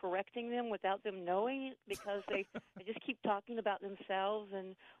spiritually correcting them without them knowing, because they just keep talking about themselves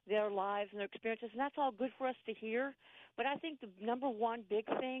and their lives and their experiences, and that's all good for us to hear. But I think the number one big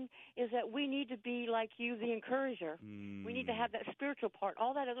thing is that we need to be like you, the encourager. We need to have that spiritual part.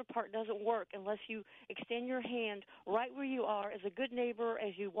 All that other part doesn't work unless you extend your hand right where you are as a good neighbor,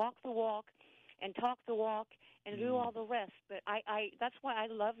 as you walk the walk and talk the walk and do all the rest. But I that's why I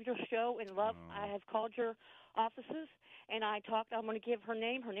love your show and I have called your offices and I'm going to give her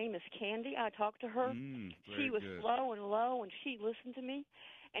name. Her name is Candy. I talked to her. She was slow and low, and she listened to me.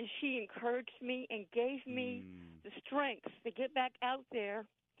 And she encouraged me and gave me the strength to get back out there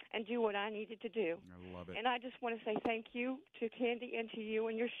and do what I needed to do. I love it. And I just want to say thank you to Candy and to you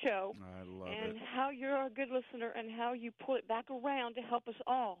and your show. I love and it. how you're a good listener and how you pull it back around to help us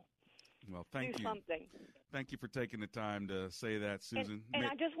all. Well, thank do you. something. Thank you for taking the time to say that, Susan. And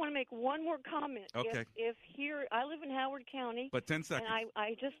I just want to make one more comment. Okay. If here, I live in Howard County. But 10 seconds. And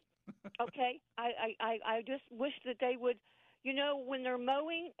I just, okay, I just wish that they would, you know, when they're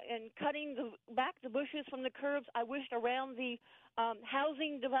mowing and cutting back the bushes from the curbs, I wished around the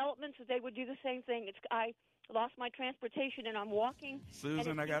housing developments that they would do the same thing. I lost my transportation and I'm walking.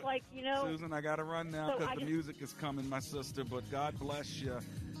 Susan, and Susan, I got to run now because the music is coming, my sister. But God bless you.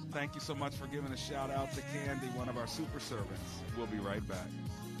 Thank you so much for giving a shout out to Candy, one of our super servants. We'll be right back.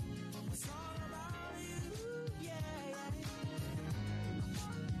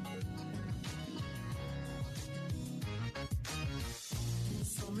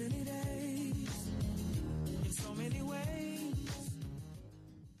 So many days, in so many ways.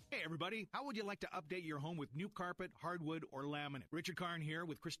 Hey everybody, how would you like to update your home with new carpet, hardwood, or laminate? Richard Karn here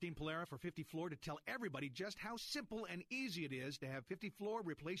with Christine Polera for 50 Floor to tell everybody just how simple and easy it is to have 50 Floor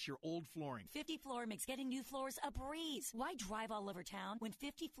replace your old flooring. 50 Floor makes getting new floors a breeze. Why drive all over town when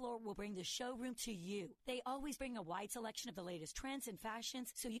 50 Floor will bring the showroom to you? They always bring a wide selection of the latest trends and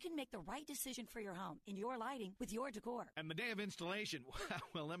fashions so you can make the right decision for your home in your lighting with your decor. And the day of installation,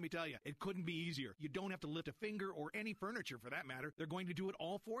 well, let me tell you, it couldn't be easier. You don't have to lift a finger or any furniture for that matter. They're going to do it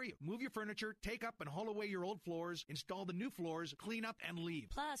all for you. Move your furniture, take up and haul away your old floors, install the new floors, clean up, and leave.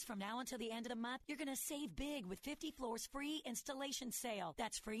 Plus, from now until the end of the month, you're going to save big with 50 Floor's free installation sale.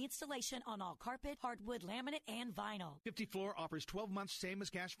 That's free installation on all carpet, hardwood, laminate, and vinyl. 50 Floor offers 12 months same as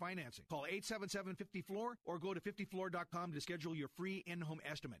cash financing. Call 877-50-FLOOR or go to 50floor.com to schedule your free in-home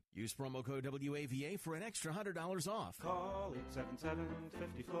estimate. Use promo code WAVA for an extra $100 off. Call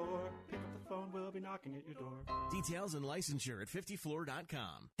 877-50-FLOOR. Pick up the phone, we'll be knocking at your door. Details and licensure at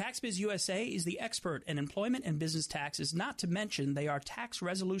 50floor.com. TaxBiz USA is the expert in employment and business taxes, not to mention they are tax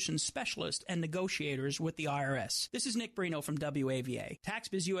resolution specialists and negotiators with the IRS. This is Nick Brino from WAVA.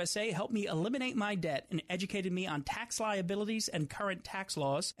 TaxBiz USA helped me eliminate my debt and educated me on tax liabilities and current tax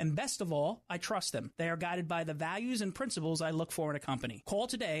laws. And best of all, I trust them. They are guided by the values and principles I look for in a company. Call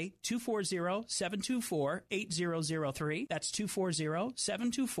today, 240-724-8003. That's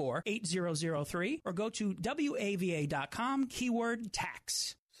 240-724-8003. Or go to WAVA.com, keyword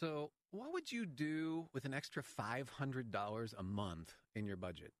tax. So what would you do with an extra $500 a month in your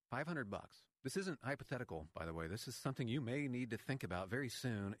budget? $500. This isn't hypothetical, by the way. This is something you may need to think about very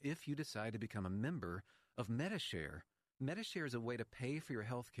soon if you decide to become a member of Medi-Share. Medi-Share is a way to pay for your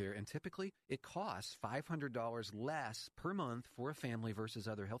health care, and typically it costs $500 less per month for a family versus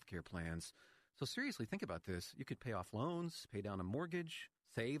other health care plans. So seriously, think about this. You could pay off loans, pay down a mortgage,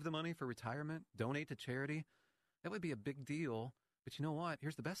 save the money for retirement, donate to charity. That would be a big deal. But you know what?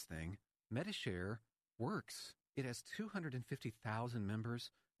 Here's the best thing. Medi-Share works. It has 250,000 members,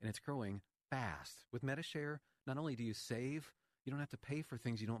 and it's growing fast. With Medi-Share, not only do you save, you don't have to pay for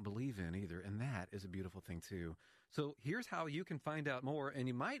things you don't believe in either, and that is a beautiful thing too. So here's how you can find out more, and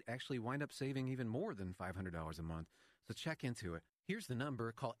you might actually wind up saving even more than $500 a month. So check into it. Here's the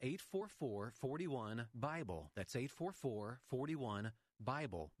number. Call 844-41-BIBLE. That's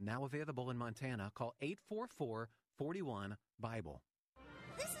 844-41-BIBLE. Now available in Montana. Call 844-41-BIBLE.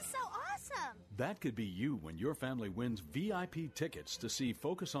 This is so awesome! awesome! That could be you when your family wins VIP tickets to see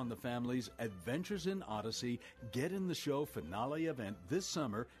Focus on the Family's Adventures in Odyssey Get in the Show finale event this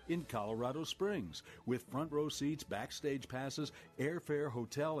summer in Colorado Springs with front row seats, backstage passes, airfare,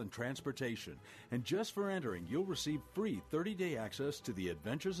 hotel, and transportation. And just for entering, you'll receive free 30-day access to the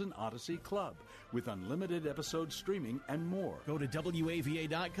Adventures in Odyssey Club with unlimited episode streaming and more. Go to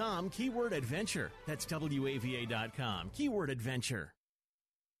WAVA.com, keyword adventure. That's WAVA.com, keyword adventure.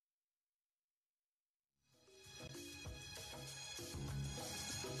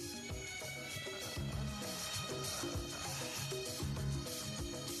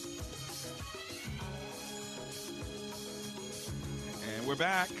 And we're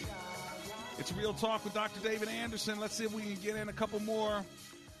back. It's Real Talk with Dr. David Anderson. Let's see if we can get in a couple more.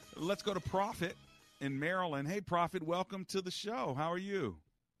 Let's go to Prophet in Maryland. Hey, Prophet, welcome to the show. How are you?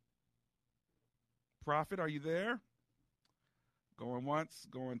 Prophet, are you there? Going once,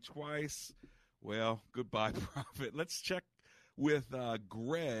 going twice. Well, goodbye, Prophet. Let's check with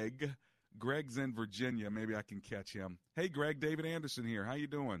Greg. Greg's in Virginia. Maybe I can catch him. Hey, Greg, David Anderson here. How you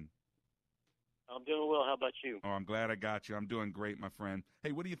doing? I'm doing well. How about you? Oh, I'm glad I got you. I'm doing great, my friend.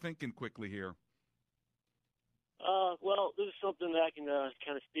 Hey, what are you thinking quickly here? Well, this is something that I can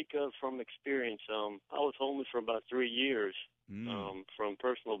kind of speak of from experience. I was homeless for about 3 years from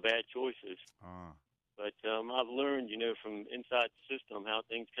personal bad choices. But I've learned, from inside the system how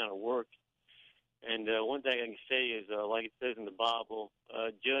things kind of work. And one thing I can say is, like it says in the Bible,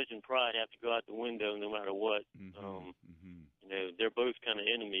 judge and pride have to go out the window no matter what. They're both kind of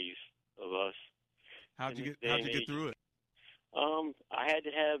enemies of us. How'd you get through it? I had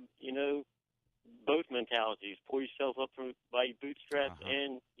to have, both mentalities. Pull yourself up by your bootstraps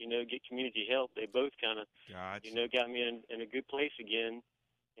and, get community help. They both kind of, got me in a good place again.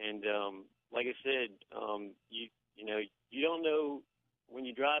 And like I said, you don't know when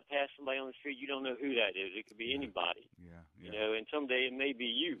you drive past somebody on the street, you don't know who that is. It could be anybody. And someday it may be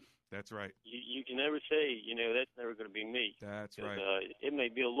you. That's right. You can never say, that's never going to be me. That's right. It may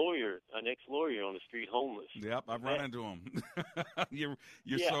be an ex-lawyer on the street homeless. Yep, I've run into them. You're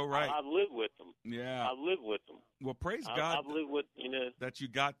yeah, so right. I've lived with them. Yeah. I've lived with them. Well, praise God I've lived with, that you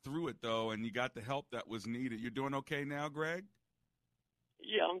got through it, though, and you got the help that was needed. You're doing okay now, Greg?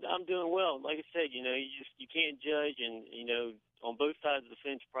 Yeah, I'm doing well. Like I said, you can't judge, and, on both sides of the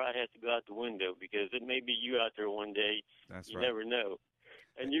fence, pride has to go out the window because it may be you out there one day. That's you right. never know.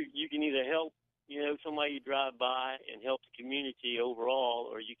 And you can either help, somebody you drive by and help the community overall,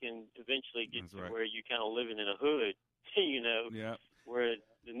 or you can eventually get to where you're kind of living in a hood, where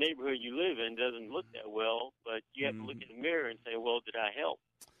the neighborhood you live in doesn't look that well, but you have to look in the mirror and say, well, did I help?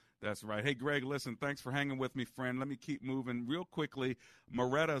 That's right. Hey, Greg, listen, thanks for hanging with me, friend. Let me keep moving real quickly.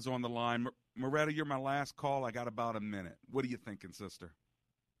 Moretta's on the line. Moretta, you're my last call. I got about a minute. What are you thinking, sister?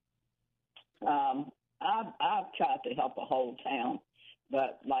 I've tried to help a whole town.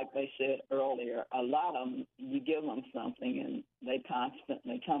 But like they said earlier, a lot of them, you give them something and they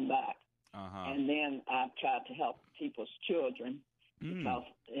constantly come back. And then I've tried to help people's children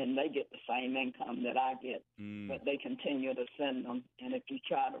and they get the same income that I get, but they continue to send them. And if you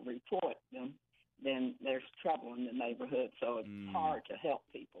try to report them, then there's trouble in the neighborhood. So it's hard to help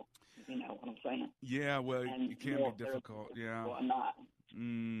people. You know what I'm saying? Yeah, well, it can be difficult. Yeah. Or not.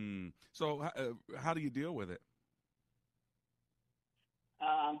 So how do you deal with it?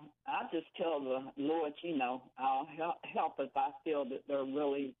 I just tell the Lord, I'll help if I feel that they're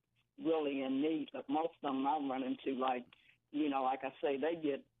really, really in need. But most of them I run into, like I say, they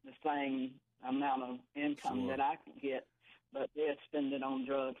get the same amount of income that I can get, but they're spend it on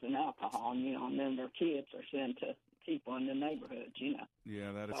drugs and alcohol, and then their kids are sent to people in the neighborhood,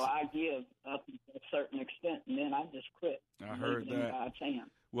 Yeah, that is. So I give up to a certain extent, and then I just quit. I heard that. God's hand.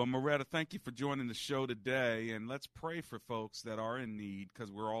 Well, Moretta, thank you for joining the show today, and let's pray for folks that are in need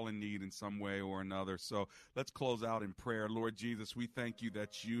because we're all in need in some way or another. So let's close out in prayer. Lord Jesus, we thank you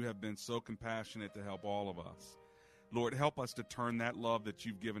that you have been so compassionate to help all of us. Lord, help us to turn that love that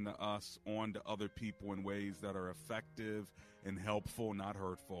you've given to us on to other people in ways that are effective and helpful, not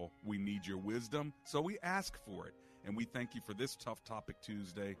hurtful. We need your wisdom, so we ask for it. And we thank you for this Tough Topic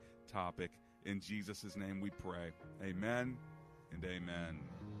Tuesday topic. In Jesus' name we pray. Amen and amen.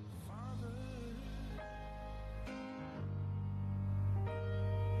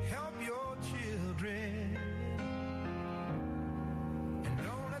 Help your children